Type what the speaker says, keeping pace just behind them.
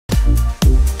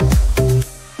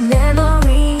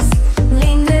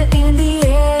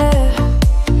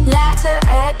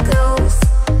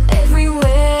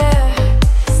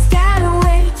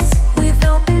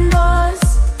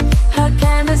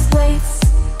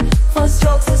for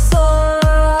strokes to soar.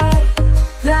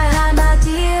 Right hand, my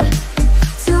dear,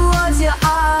 towards your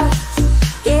art.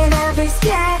 In every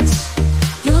sketch,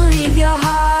 you leave your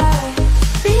heart.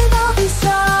 Be bold, be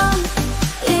strong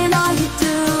in all you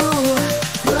do.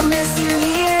 We'll miss you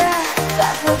here,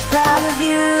 but we're proud of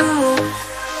you.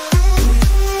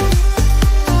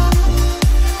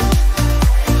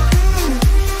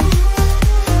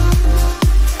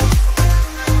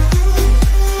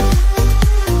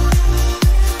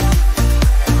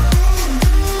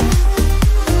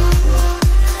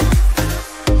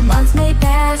 Months may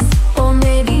pass, or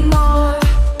maybe more,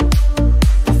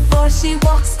 before she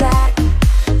walks back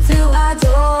through our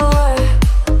door.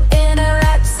 In her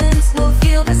absence, we'll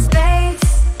feel the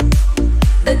space,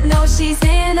 but know she's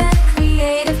in a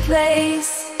creative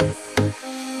place.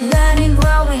 Learning,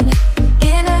 growing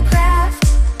in her craft,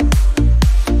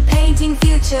 painting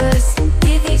futures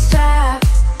with each draft.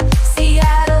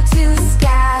 Seattle to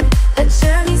SCAD, a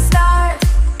journey start,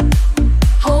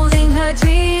 holding her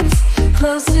dreams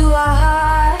close to our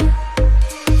heart.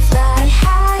 Fly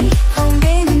high, home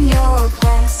in your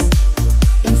quest.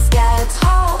 In SCAD's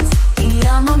halls, be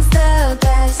amongst the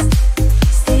best.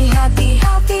 Stay happy,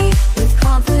 healthy, with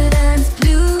confidence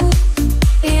blue.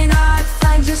 In art,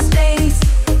 find your space,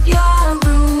 your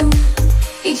room.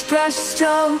 Each brush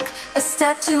stroke, a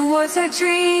step towards her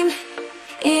dream.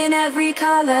 In every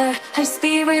color, her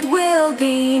spirit will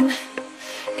beam.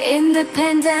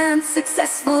 Independent,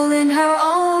 successful in her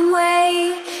own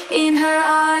way. In her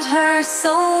art, her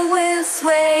soul will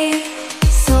sway.